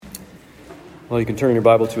Well, you can turn your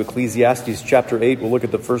Bible to Ecclesiastes chapter 8. We'll look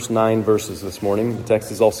at the first 9 verses this morning. The text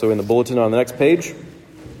is also in the bulletin on the next page.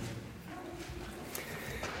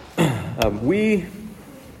 We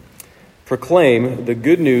proclaim the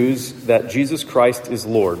good news that Jesus Christ is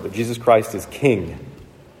Lord, that Jesus Christ is King.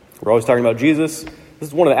 We're always talking about Jesus. This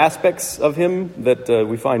is one of the aspects of him that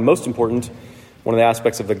we find most important. One of the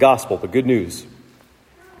aspects of the gospel, the good news,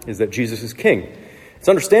 is that Jesus is King. It's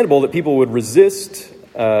understandable that people would resist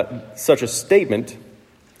such a statement,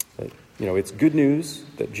 that, it's good news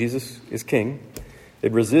that Jesus is King.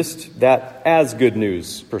 They'd resist that as good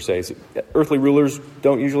news, per se. So, earthly rulers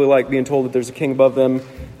don't usually like being told that there's a king above them.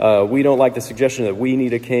 We don't like the suggestion that we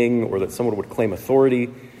need a king or that someone would claim authority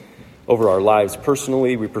over our lives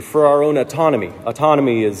personally. We prefer our own autonomy.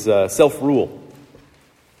 Autonomy is self-rule.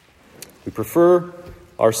 We prefer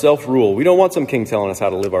our self-rule. We don't want some king telling us how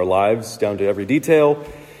to live our lives down to every detail.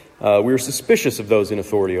 We're suspicious of those in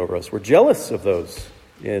authority over us. We're jealous of those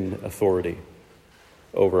in authority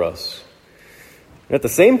over us. And at the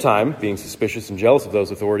same time, being suspicious and jealous of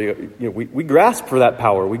those authority, we grasp for that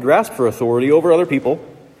power. We grasp for authority over other people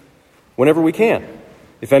whenever we can.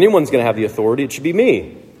 If anyone's going to have the authority, it should be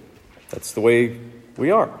me. That's the way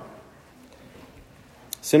we are.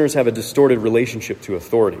 Sinners have a distorted relationship to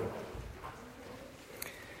authority.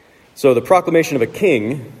 So the proclamation of a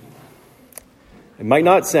king, it might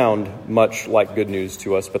not sound much like good news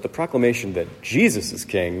to us, but the proclamation that Jesus is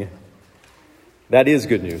King, that is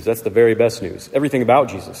good news. That's the very best news. Everything about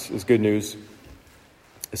Jesus is good news,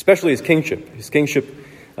 especially his kingship. His kingship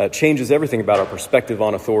changes everything about our perspective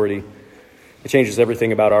on authority. It changes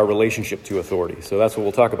everything about our relationship to authority. So that's what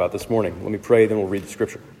we'll talk about this morning. Let me pray, then we'll read the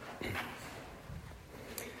scripture.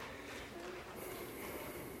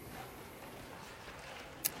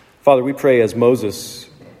 Father, we pray as Moses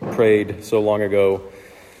prayed so long ago,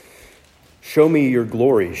 show me your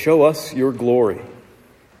glory. Show us your glory.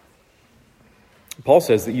 Paul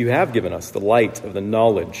says that you have given us the light of the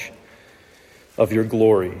knowledge of your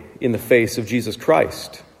glory in the face of Jesus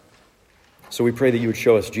Christ. So we pray that you would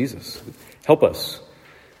show us Jesus. Help us,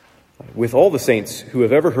 with all the saints who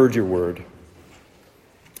have ever heard your word,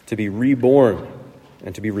 to be reborn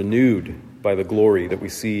and to be renewed by the glory that we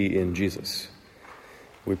see in Jesus.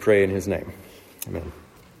 We pray in his name. Amen.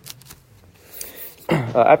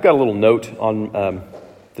 I've got a little note on,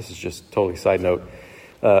 this is just totally side note,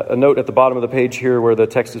 a note at the bottom of the page here where the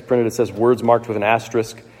text is printed. It says words marked with an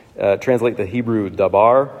asterisk. Translate the Hebrew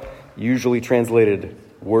dabar, usually translated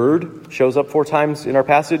word, shows up 4 times in our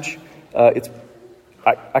passage.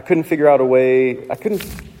 I couldn't figure out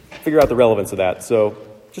the relevance of that, so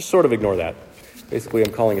just sort of ignore that. Basically,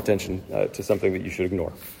 I'm calling attention to something that you should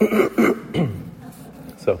ignore.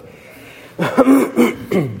 So,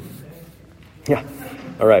 yeah,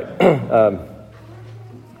 all right.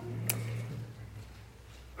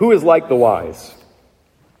 Who is like the wise?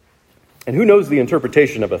 And who knows the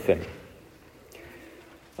interpretation of a thing?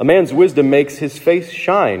 A man's wisdom makes his face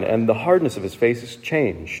shine, and the hardness of his face is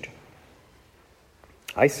changed.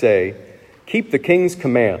 I say, keep the king's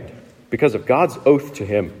command, because of God's oath to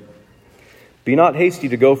him. Be not hasty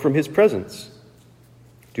to go from his presence.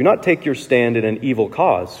 Do not take your stand in an evil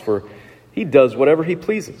cause, for he does whatever he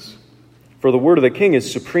pleases. For the word of the king is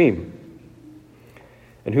supreme.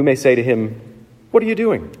 And who may say to him, what are you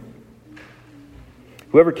doing?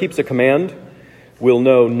 Whoever keeps a command will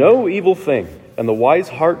know no evil thing, and the wise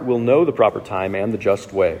heart will know the proper time and the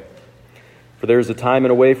just way. For there is a time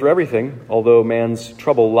and a way for everything, although man's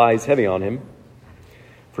trouble lies heavy on him.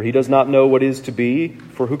 For he does not know what is to be,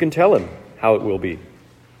 for who can tell him how it will be?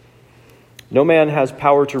 No man has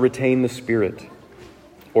power to retain the spirit,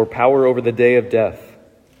 or power over the day of death.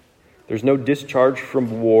 There's no discharge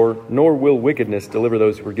from war, nor will wickedness deliver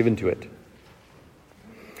those who are given to it.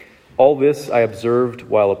 All this I observed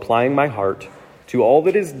while applying my heart to all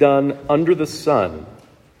that is done under the sun,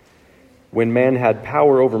 when man had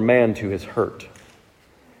power over man to his hurt.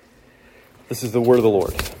 This is the word of the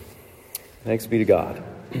Lord. Thanks be to God.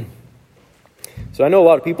 So I know a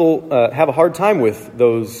lot of people have a hard time with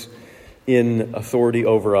those in authority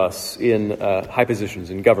over us, in high positions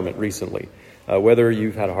in government recently. Whether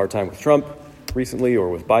you've had a hard time with Trump recently, or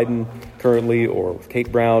with Biden currently, or with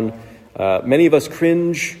Kate Brown, many of us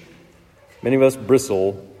cringe, many of us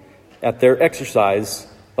bristle at their exercise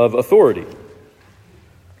of authority.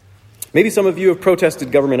 Maybe some of you have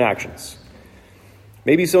protested government actions.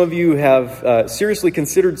 Maybe some of you have seriously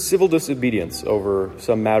considered civil disobedience over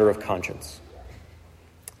some matter of conscience,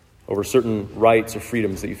 over certain rights or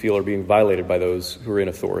freedoms that you feel are being violated by those who are in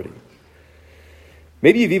authority.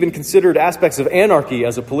 Maybe you've even considered aspects of anarchy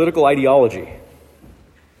as a political ideology.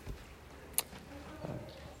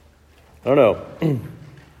 I don't know.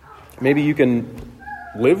 Maybe you can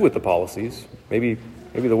live with the policies. Maybe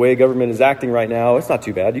the way government is acting right now, it's not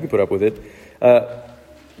too bad. You can put up with it.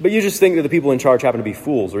 But you just think that the people in charge happen to be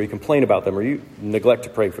fools, or you complain about them, or you neglect to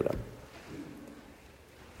pray for them.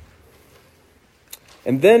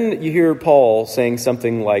 And then you hear Paul saying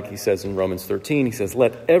something like he says in Romans 13, he says,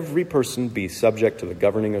 let every person be subject to the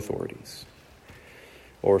governing authorities.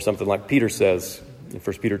 Or something like Peter says in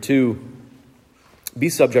 1 Peter 2, be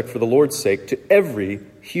subject for the Lord's sake to every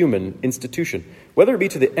human institution, whether it be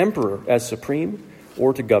to the emperor as supreme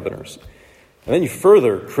or to governors. And then you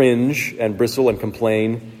further cringe and bristle and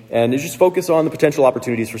complain, and you just focus on the potential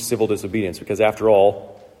opportunities for civil disobedience, because after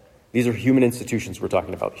all, these are human institutions we're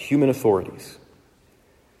talking about, human authorities.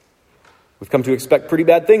 We've come to expect pretty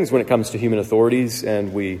bad things when it comes to human authorities,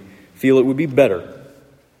 and we feel it would be better.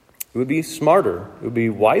 It would be smarter. It would be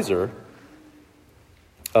wiser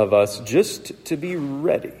of us just to be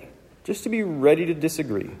ready to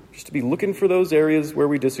disagree, just to be looking for those areas where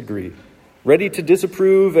we disagree, ready to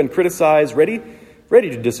disapprove and criticize, ready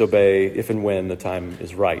to disobey if and when the time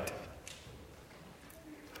is right.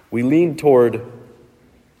 We lean toward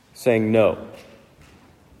saying no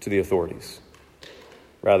to the authorities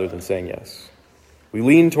rather than saying yes. We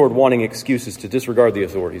lean toward wanting excuses to disregard the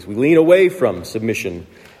authorities. We lean away from submission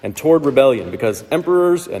and toward rebellion because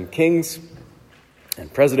emperors and kings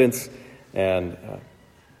and presidents and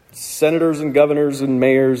senators and governors and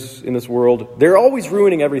mayors in this world, they're always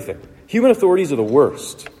ruining everything. Human authorities are the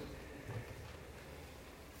worst.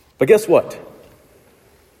 But guess what?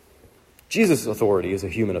 Jesus' authority is a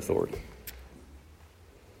human authority.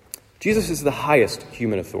 Jesus is the highest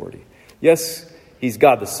human authority. Yes, he's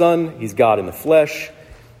God the Son. He's God in the flesh.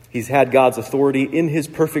 He's had God's authority in his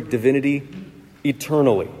perfect divinity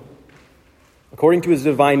eternally. According to his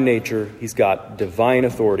divine nature, he's got divine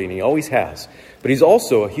authority, and he always has. But he's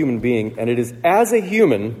also a human being, and it is as a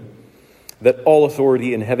human that all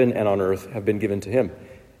authority in heaven and on earth have been given to him,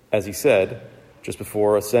 as he said just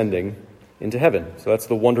before ascending into heaven. So that's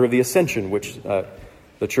the wonder of the ascension, which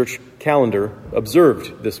the church calendar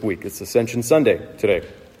observed this week. It's Ascension Sunday today.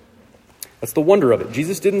 That's the wonder of it.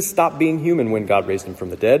 Jesus didn't stop being human when God raised him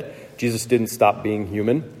from the dead. Jesus didn't stop being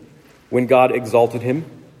human when God exalted him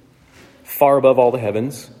far above all the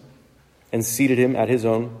heavens and seated him at his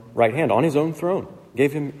own right hand, on his own throne,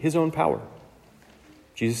 gave him his own power.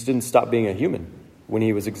 Jesus didn't stop being a human when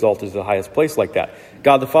he was exalted to the highest place like that.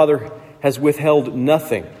 God the Father has withheld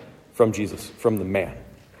nothing from Jesus, from the man,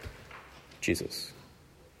 Jesus.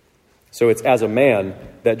 So it's as a man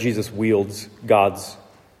that Jesus wields God's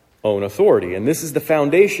own authority. And this is the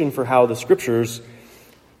foundation for how the scriptures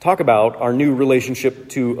talk about our new relationship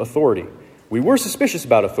to authority. We were suspicious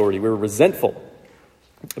about authority. We were resentful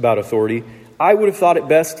about authority. I would have thought it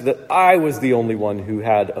best that I was the only one who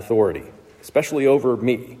had authority, especially over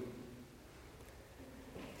me.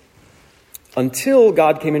 Until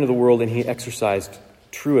God came into the world and he exercised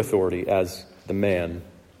true authority as the man,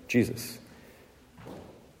 Jesus.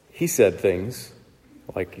 He said things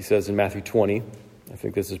like he says in Matthew 20. I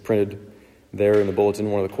think this is printed there in the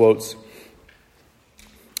bulletin, one of the quotes.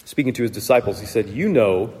 Speaking to his disciples, he said, "You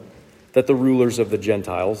know that the rulers of the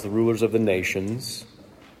Gentiles, the rulers of the nations,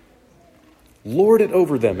 lord it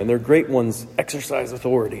over them, and their great ones exercise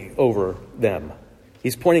authority over them."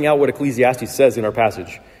 He's pointing out what Ecclesiastes says in our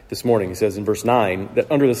passage this morning. He says in verse 9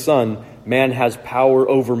 that under the sun, man has power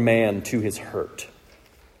over man to his hurt.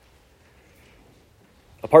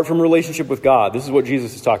 Apart from relationship with God, this is what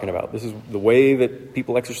Jesus is talking about. This is the way that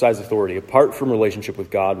people exercise authority. Apart from relationship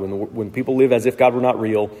with God, when people live as if God were not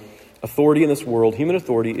real, authority in this world, human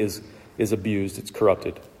authority is abused, it's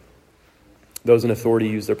corrupted. Those in authority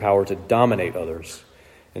use their power to dominate others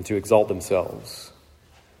and to exalt themselves.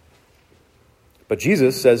 But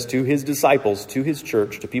Jesus says to his disciples, to his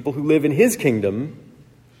church, to people who live in his kingdom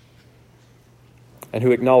and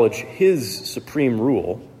who acknowledge his supreme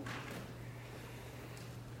rule,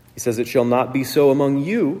 he says, "It shall not be so among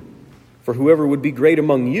you, for whoever would be great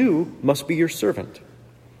among you must be your servant,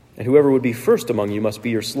 and whoever would be first among you must be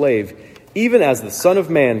your slave, even as the Son of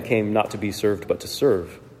Man came not to be served, but to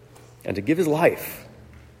serve, and to give his life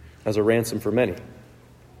as a ransom for many."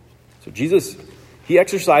 So Jesus, he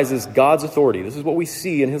exercises God's authority. This is what we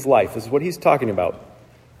see in his life. This is what he's talking about.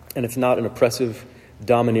 And it's not an oppressive,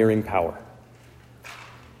 domineering power.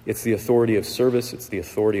 It's the authority of service. It's the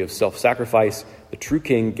authority of self-sacrifice. The true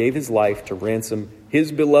king gave his life to ransom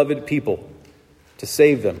his beloved people, to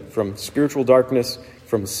save them from spiritual darkness,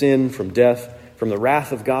 from sin, from death, from the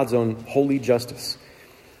wrath of God's own holy justice.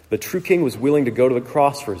 The true king was willing to go to the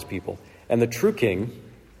cross for his people. And the true king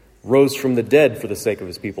rose from the dead for the sake of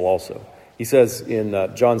his people also. He says in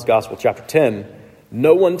John's Gospel, chapter 10,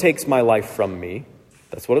 "No one takes my life from me."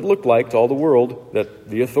 That's what it looked like to all the world, that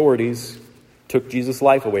the authorities took Jesus'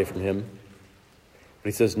 life away from him. But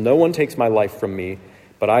he says, "No one takes my life from me,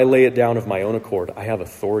 but I lay it down of my own accord." I have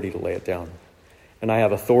authority to lay it down, and I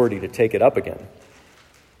have authority to take it up again.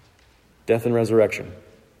 Death and resurrection.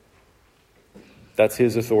 That's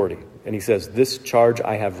his authority. And he says, "This charge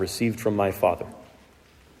I have received from my Father."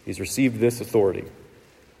 He's received this authority.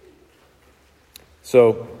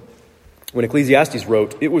 So, when Ecclesiastes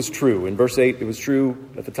wrote, it was true. In verse 8, it was true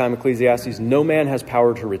at the time of Ecclesiastes. No man has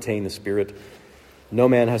power to retain the Spirit. No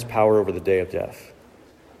man has power over the day of death.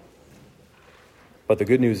 But the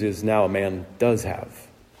good news is now a man does have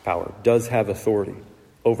power, does have authority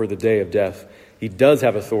over the day of death. He does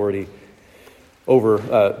have authority over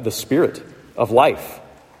the Spirit of life.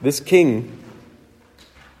 This King,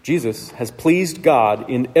 Jesus, has pleased God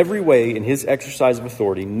in every way in his exercise of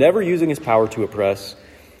authority, never using his power to oppress,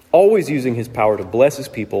 always using his power to bless his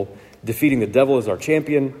people, defeating the devil as our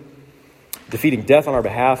champion, defeating death on our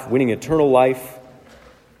behalf, winning eternal life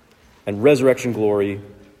and resurrection glory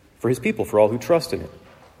for his people, for all who trust in him.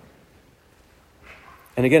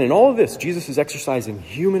 And again, in all of this, Jesus is exercising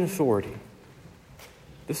human authority.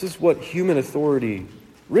 This is what human authority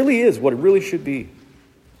really is, what it really should be,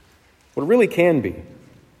 what it really can be.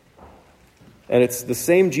 And it's the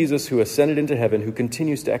same Jesus who ascended into heaven who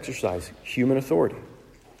continues to exercise human authority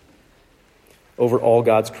over all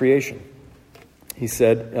God's creation. He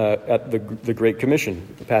said at the Great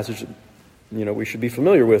Commission, the passage we should be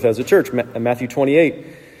familiar with as a church, Matthew 28,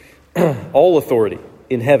 "All authority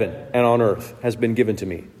in heaven and on earth has been given to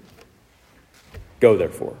me. Go,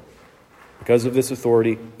 therefore. Because of this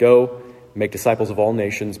authority, go, make disciples of all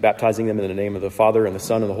nations, baptizing them in the name of the Father and the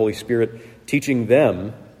Son and the Holy Spirit, teaching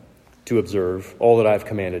them to observe all that I have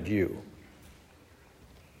commanded you.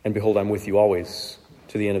 And behold, I'm with you always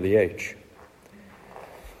to the end of the age."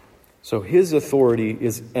 So his authority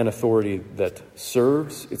is an authority that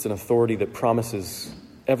serves. It's an authority that promises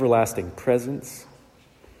everlasting presence.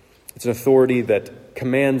 It's an authority that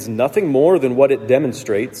commands nothing more than what it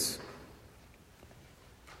demonstrates.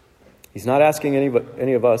 He's not asking any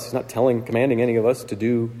of us, he's not commanding any of us to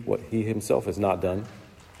do what he himself has not done.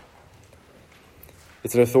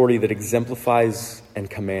 It's an authority that exemplifies and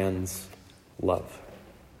commands love.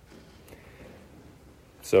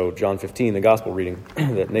 So John 15, the gospel reading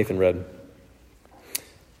that Nathan read.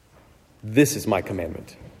 "This is my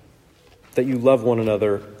commandment, that you love one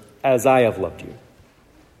another as I have loved you."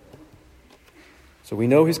 So we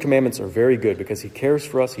know his commandments are very good because he cares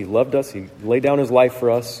for us, he loved us, he laid down his life for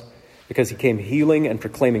us, because he came healing and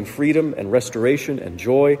proclaiming freedom and restoration and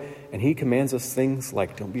joy, and he commands us things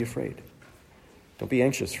like, don't be afraid. Don't be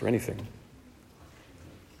anxious for anything.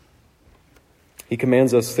 He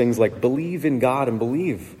commands us things like, believe in God and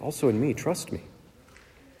believe also in me, trust me.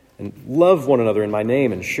 And love one another in my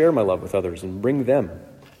name and share my love with others and bring them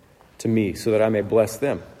to me so that I may bless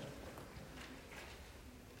them.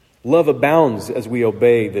 Love abounds as we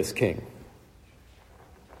obey this King.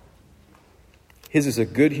 His is a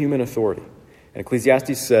good human authority. And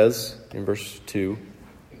Ecclesiastes says in verse 2,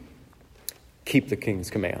 keep the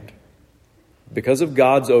king's command because of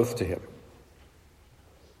God's oath to him.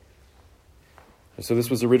 And so this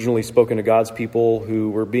was originally spoken to God's people who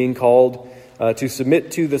were being called to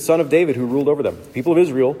submit to the son of David who ruled over them. The people of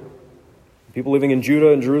Israel, people living in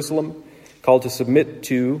Judah and Jerusalem, called to submit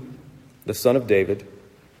to the son of David,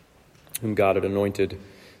 whom God had anointed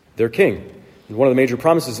their king. And one of the major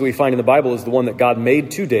promises that we find in the Bible is the one that God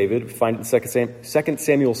made to David. We find it in 2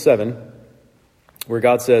 Samuel 7, where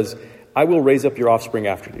God says, I will raise up your offspring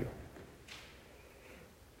after you,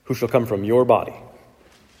 who shall come from your body,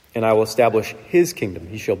 and I will establish his kingdom.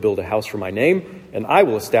 He shall build a house for my name, and I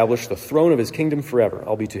will establish the throne of his kingdom forever.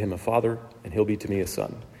 I'll be to him a father, and he'll be to me a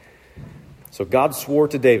son. So God swore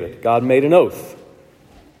to David. God made an oath.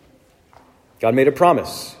 God made a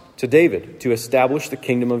promise to David to establish the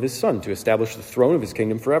kingdom of his son, to establish the throne of his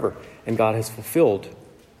kingdom forever. And God has fulfilled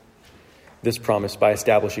this promise by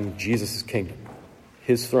establishing Jesus' kingdom,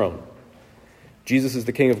 his throne. Jesus is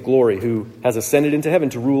the King of glory who has ascended into heaven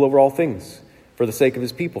to rule over all things for the sake of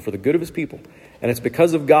his people, for the good of his people. And it's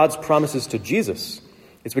because of God's promises to Jesus.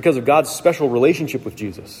 It's because of God's special relationship with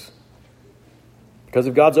Jesus, because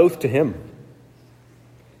of God's oath to him,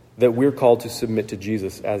 that we're called to submit to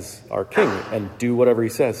Jesus as our King and do whatever he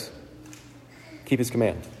says. Keep his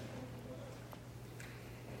command.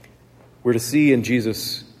 We're to see in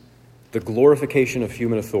Jesus the glorification of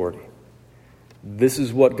human authority. This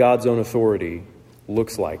is what God's own authority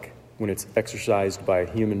looks like when it's exercised by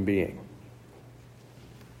a human being.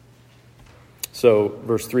 So,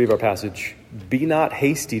 verse 3 of our passage, be not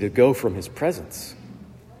hasty to go from his presence.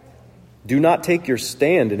 Do not take your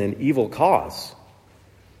stand in an evil cause,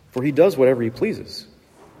 for he does whatever he pleases.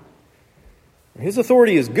 His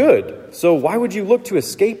authority is good, so why would you look to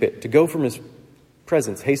escape it, to go from his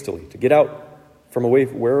presence hastily, to get out from away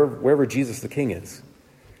wherever Jesus the King is?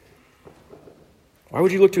 Why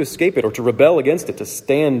would you look to escape it or to rebel against it, to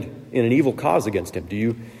stand in an evil cause against him? Do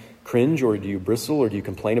you cringe or do you bristle or do you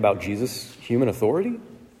complain about Jesus' human authority?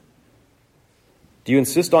 Do you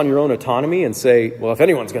insist on your own autonomy and say, well, if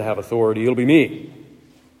anyone's going to have authority, it'll be me?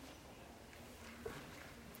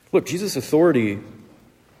 Look, Jesus' authority,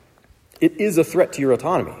 it is a threat to your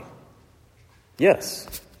autonomy.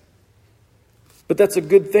 Yes. But that's a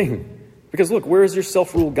good thing. Because look, where has your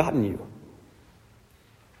self-rule gotten you?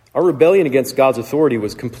 Our rebellion against God's authority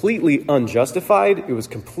was completely unjustified. It was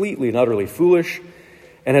completely and utterly foolish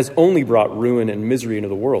and has only brought ruin and misery into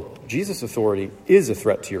the world. Jesus' authority is a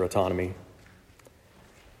threat to your autonomy.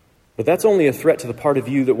 But that's only a threat to the part of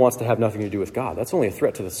you that wants to have nothing to do with God. That's only a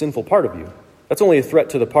threat to the sinful part of you. That's only a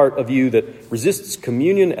threat to the part of you that resists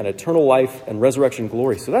communion and eternal life and resurrection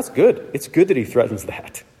glory. So that's good. It's good that he threatens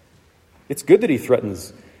that. It's good that he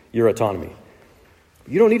threatens your autonomy.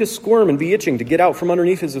 You don't need to squirm and be itching to get out from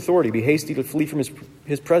underneath his authority, be hasty to flee from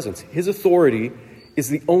his presence. His authority is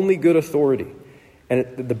the only good authority. And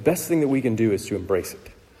the best thing that we can do is to embrace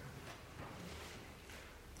it.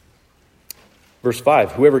 Verse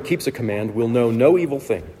 5, whoever keeps a command will know no evil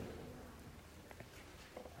thing.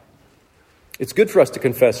 It's good for us to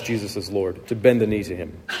confess Jesus as Lord, to bend the knee to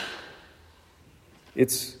him.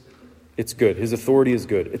 It's good. His authority is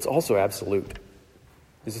good. It's also absolute.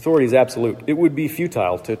 His authority is absolute. It would be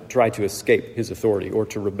futile to try to escape his authority or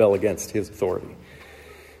to rebel against his authority.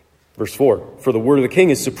 Verse 4, for the word of the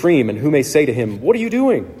king is supreme, and who may say to him, what are you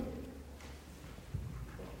doing?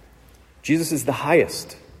 Jesus is the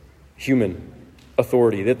highest human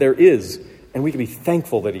authority that there is, and we can be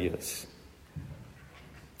thankful that he is.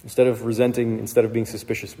 Instead of resenting, instead of being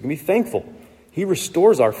suspicious, we can be thankful. He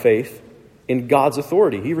restores our faith in God's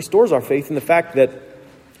authority. He restores our faith in the fact that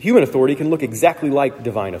human authority can look exactly like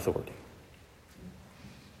divine authority.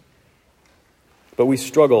 But we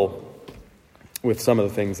struggle with some of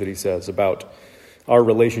the things that he says about our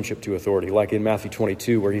relationship to authority, like in Matthew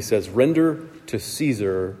 22, where he says, render to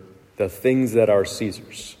Caesar the things that are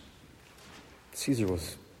Caesar's. Caesar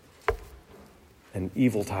was an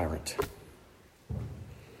evil tyrant.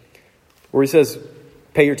 Where he says,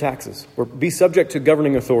 pay your taxes, or be subject to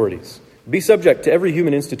governing authorities. Be subject to every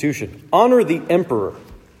human institution. Honor the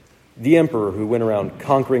emperor who went around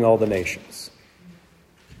conquering all the nations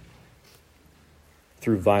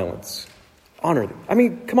through violence. Honor them. I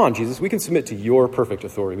mean, come on, Jesus, we can submit to your perfect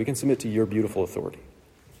authority. We can submit to your beautiful authority.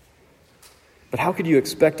 But how could you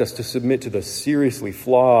expect us to submit to the seriously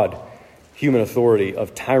flawed human authority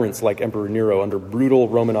of tyrants like Emperor Nero under brutal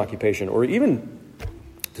Roman occupation, or even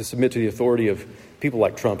to submit to the authority of people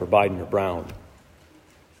like Trump or Biden or Brown?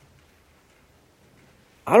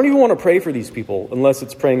 I don't even want to pray for these people unless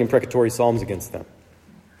it's praying imprecatory psalms against them.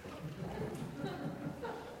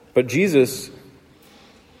 But Jesus,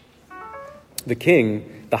 the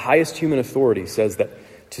King, the highest human authority, says that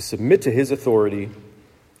to submit to his authority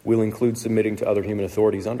will include submitting to other human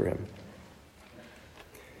authorities under him.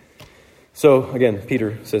 So, again,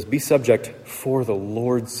 Peter says, be subject for the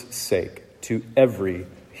Lord's sake to every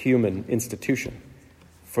human institution.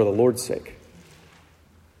 For the Lord's sake.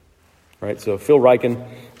 Right, so Phil Ryken,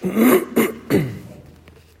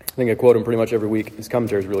 I think I quote him pretty much every week. His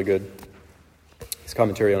commentary is really good. His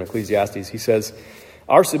commentary on Ecclesiastes, he says,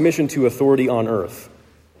 our submission to authority on earth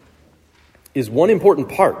is one important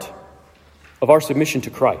part of our submission to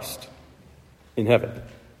Christ in heaven.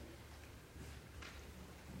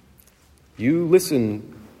 You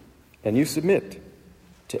listen and you submit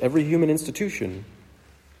to every human institution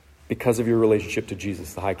because of your relationship to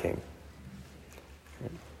Jesus, the High King.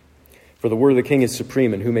 For the word of the king is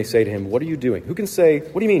supreme, and who may say to him, what are you doing? Who can say,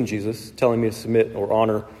 what do you mean, Jesus, telling me to submit or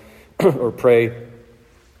honor or pray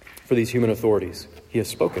for these human authorities? He has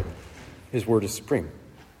spoken. His word is supreme.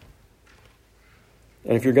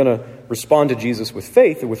 And if you're going to respond to Jesus with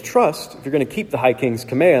faith or with trust, if you're going to keep the High King's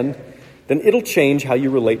command, then it'll change how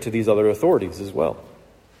you relate to these other authorities as well.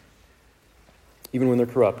 Even when they're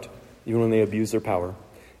corrupt, even when they abuse their power,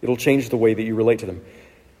 it'll change the way that you relate to them.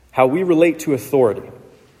 How we relate to authority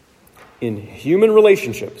in human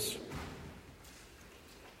relationships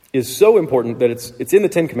is so important that it's in the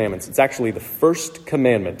Ten Commandments. It's actually the first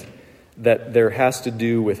commandment that there has to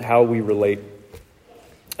do with how we relate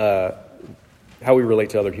to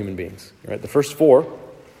other human beings. Right? The first four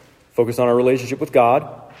focus on our relationship with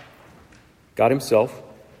God. God himself.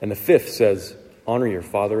 And the fifth says, honor your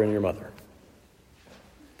father and your mother.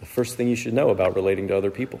 The first thing you should know about relating to other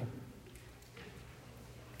people.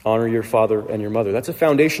 Honor your father and your mother. That's a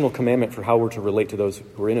foundational commandment for how we're to relate to those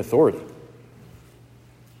who are in authority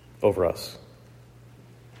over us.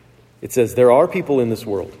 It says there are people in this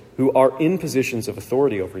world who are in positions of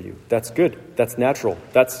authority over you. That's good. That's natural.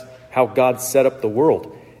 That's how God set up the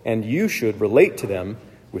world. And you should relate to them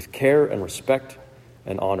with care and respect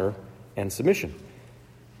and honor and submission.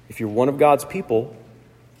 If you're one of God's people,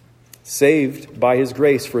 saved by his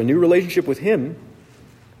grace for a new relationship with him,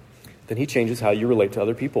 then he changes how you relate to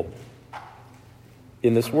other people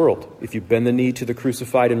in this world. If you bend the knee to the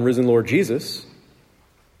crucified and risen Lord Jesus,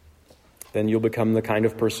 then you'll become the kind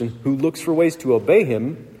of person who looks for ways to obey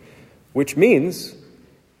him, which means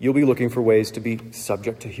you'll be looking for ways to be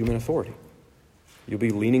subject to human authority. You'll be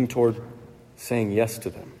leaning toward saying yes to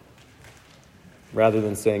them rather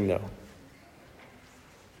than saying no.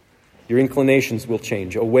 Your inclinations will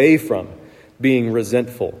change away from being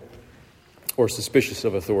resentful or suspicious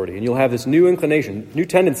of authority. And you'll have this new inclination, new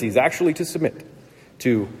tendencies actually to submit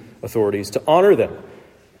to authorities, to honor them,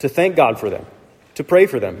 to thank God for them, to pray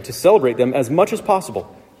for them, to celebrate them as much as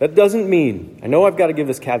possible. That doesn't mean, I know I've got to give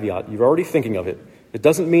this caveat, you're already thinking of it. It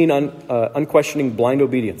doesn't mean unquestioning blind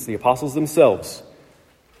obedience. The apostles themselves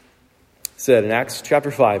said in Acts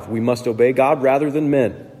chapter 5, we must obey God rather than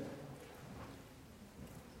men.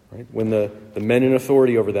 Right? When the men in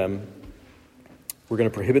authority over them, we're going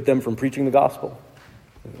to prohibit them from preaching the gospel.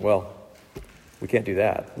 Well, we can't do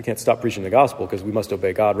that. We can't stop preaching the gospel because we must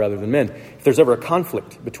obey God rather than men. If there's ever a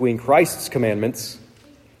conflict between Christ's commandments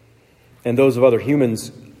and those of other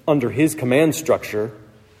humans under his command structure,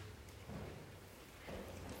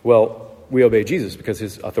 well, we obey Jesus because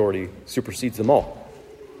his authority supersedes them all.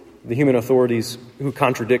 The human authorities who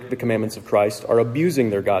contradict the commandments of Christ are abusing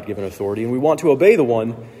their God-given authority, and we want to obey the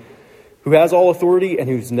one who has all authority and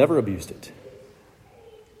who's never abused it.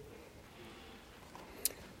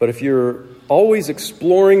 But if you're always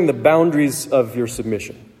exploring the boundaries of your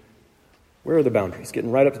submission, where are the boundaries?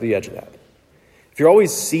 Getting right up to the edge of that. If you're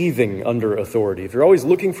always seething under authority, if you're always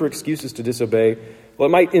looking for excuses to disobey, well,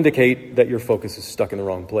 it might indicate that your focus is stuck in the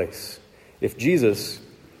wrong place. If Jesus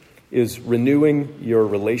is renewing your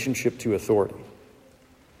relationship to authority,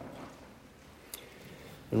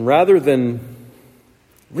 and rather than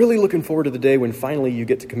really looking forward to the day when finally you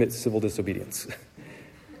get to commit civil disobedience,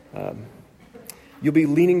 you'll be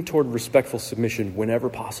leaning toward respectful submission whenever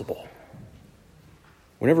possible.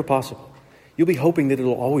 Whenever possible. You'll be hoping that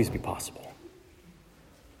it'll always be possible.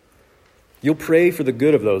 You'll pray for the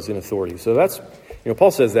good of those in authority. So that's,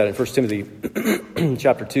 Paul says that in 1 Timothy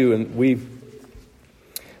chapter 2, and we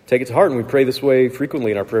take it to heart, and we pray this way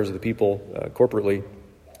frequently in our prayers of the people, corporately,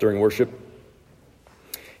 during worship.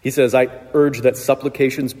 He says, I urge that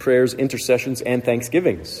supplications, prayers, intercessions, and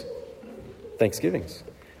thanksgivings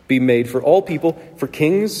be made for all people, for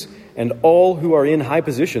kings and all who are in high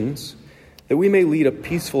positions, that we may lead a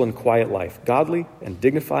peaceful and quiet life, godly and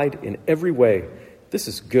dignified in every way. This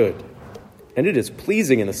is good, and it is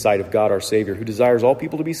pleasing in the sight of God our Savior, who desires all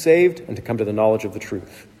people to be saved and to come to the knowledge of the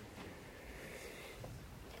truth.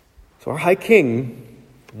 So our high king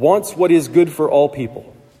wants what is good for all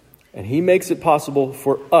people, and he makes it possible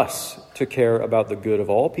for us to care about the good of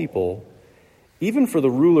all people, even for the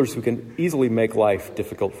rulers who can easily make life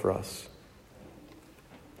difficult for us.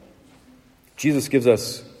 Jesus gives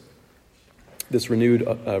us this renewed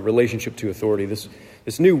relationship to authority,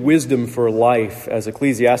 this new wisdom for life, as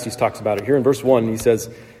Ecclesiastes talks about it. Here in verse 1, he says,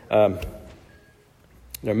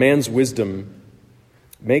 man's wisdom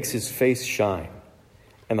makes his face shine,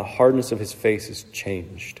 and the hardness of his face is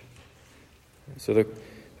changed. So the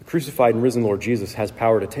crucified and risen Lord Jesus has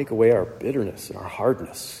power to take away our bitterness and our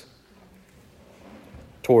hardness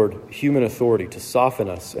toward human authority, to soften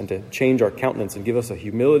us and to change our countenance and give us a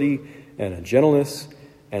humility and a gentleness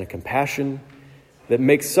and a compassion that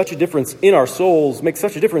makes such a difference in our souls, makes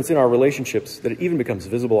such a difference in our relationships, that it even becomes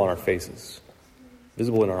visible on our faces,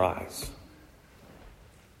 visible in our eyes.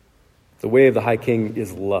 The way of the high king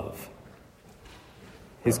is love.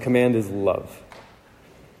 His command is love.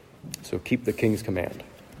 So keep the king's command.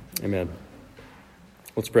 Amen.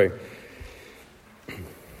 Let's pray.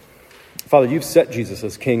 Father, you've set Jesus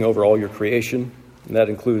as king over all your creation, and that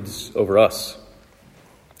includes over us.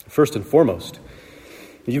 First and foremost,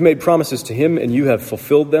 you've made promises to him, and you have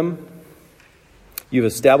fulfilled them. You've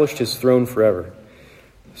established his throne forever.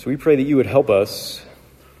 So we pray that you would help us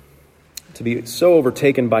to be so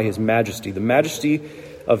overtaken by his majesty, the majesty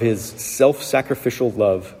of his self-sacrificial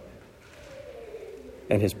love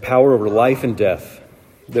and his power over life and death,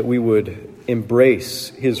 that we would embrace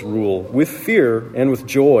his rule with fear and with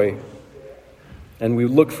joy, and we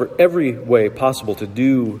look for every way possible to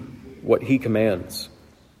do what he commands.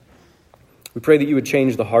 We pray that you would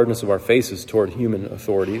change the hardness of our faces toward human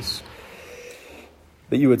authorities,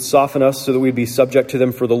 that you would soften us so that we'd be subject to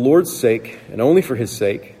them for the Lord's sake and only for his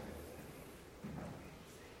sake,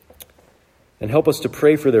 and help us to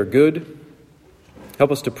pray for their good,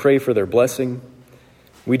 help us to pray for their blessing.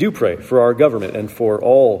 We do pray for our government and for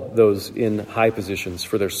all those in high positions,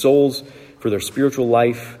 for their souls, for their spiritual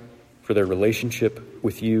life, for their relationship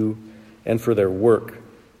with you, and for their work,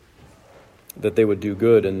 that they would do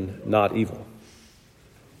good and not evil.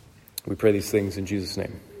 We pray these things in Jesus'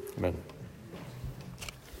 name. Amen.